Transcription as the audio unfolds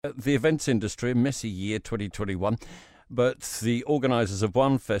The events industry, a messy year 2021, but the organisers of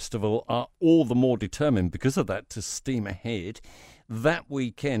one festival are all the more determined because of that to steam ahead. That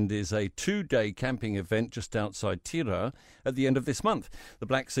weekend is a 2-day camping event just outside Tira at the end of this month. The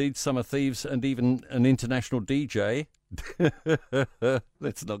Black Seeds, Summer Thieves and even an international DJ.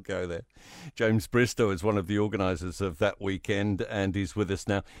 Let's not go there. James Bristow is one of the organisers of that weekend and he's with us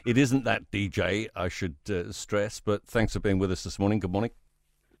now. It isn't that DJ, I should stress, but thanks for being with us this morning. Good morning.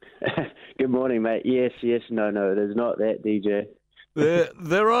 Good morning, mate. Yes, no, it is not that DJ.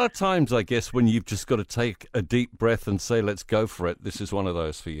 There are times, I guess, when you've just got to take a deep breath and say, let's go for it. This is one of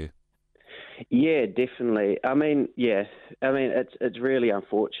those for you. Yeah, definitely. It's really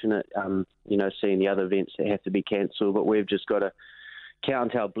unfortunate, seeing the other events that have to be cancelled, but we've just got to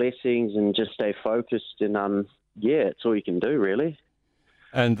count our blessings and just stay focused and, it's all you can do, really.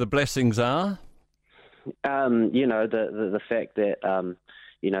 And the blessings are? The fact that,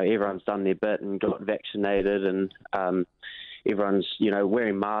 everyone's done their bit and got vaccinated and everyone's,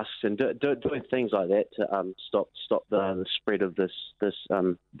 wearing masks and doing things like that to stop the spread of this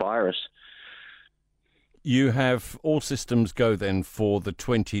virus. You have all systems go then for the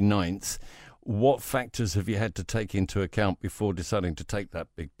 29th. What factors have you had to take into account before deciding to take that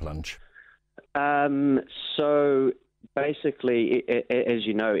big plunge? So basically, as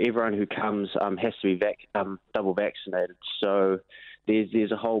you know, everyone who comes has to be double vaccinated. So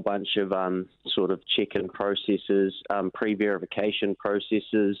there's a whole bunch of sort of check-in processes, pre-verification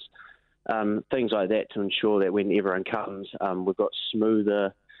processes, things like that to ensure that when everyone comes, we've got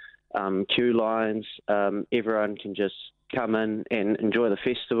smoother queue lines. Everyone can just come in and enjoy the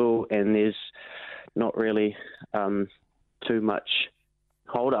festival, and there's not really too much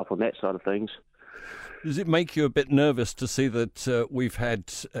hold up on that side of things. Does it make you a bit nervous to see that we've had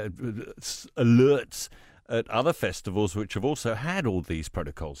alerts at other festivals which have also had all these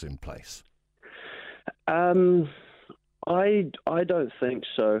protocols in place? I don't think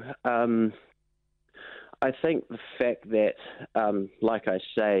so. I think the fact that, like I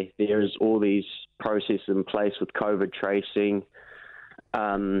say, there's all these processes in place with COVID tracing,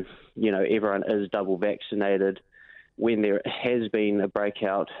 everyone is double vaccinated. When there has been a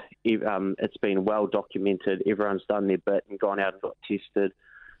breakout, it's been well documented. Everyone's done their bit and gone out and got tested.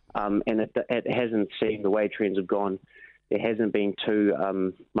 And it hasn't seen the way trends have gone. There hasn't been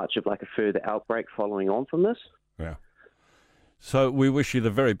too much of like a further outbreak following on from this. Yeah. So we wish you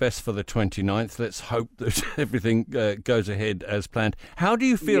the very best for the 29th. Let's hope that everything goes ahead as planned. How do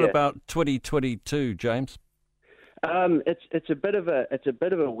you feel about 2022, James? It's a bit of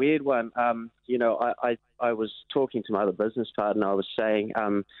a weird one. I was talking to my other business partner. I was saying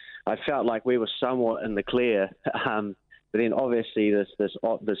I felt like we were somewhat in the clear. But then obviously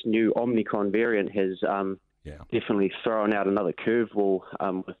this new Omicron variant has definitely thrown out another curveball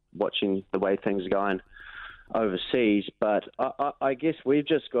with watching the way things are going overseas. But I guess we've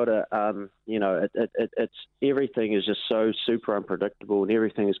just got to, it's everything is just so super unpredictable and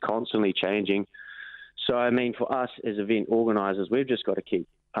everything is constantly changing. So, for us as event organisers, we've just got to keep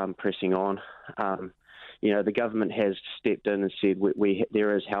pressing on. The government has stepped in and said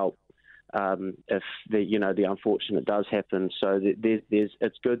there is help. If the unfortunate does happen, so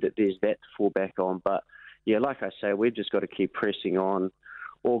it's good that there's that to fall back on. But like I say, we've just got to keep pressing on,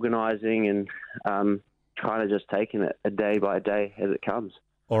 organising and kind of just taking it a day by day as it comes.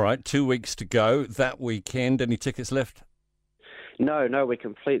 All right, 2 weeks to go that weekend. Any tickets left? No, we're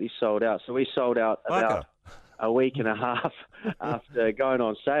completely sold out. So we sold out about a week and a half after going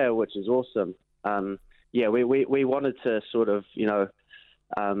on sale, which is awesome. We wanted to sort of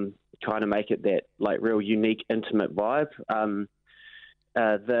kind of make it that like real unique, intimate vibe.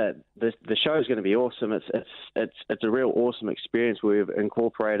 The show is going to be awesome. It's a real awesome experience. We've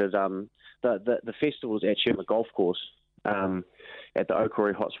incorporated the festival's actually on the golf course at the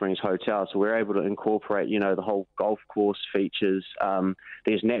Oakori Hot Springs Hotel, so we're able to incorporate the whole golf course features.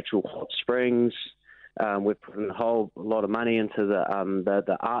 There's natural hot springs. We've put in a whole lot of money into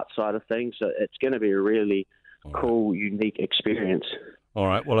the art side of things, so it's going to be a really cool, unique experience. All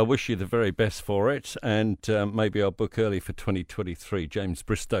right, well, I wish you the very best for it, and maybe I'll book early for 2023. James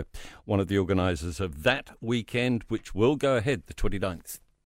Bristow, one of the organisers of that weekend, which will go ahead the 29th.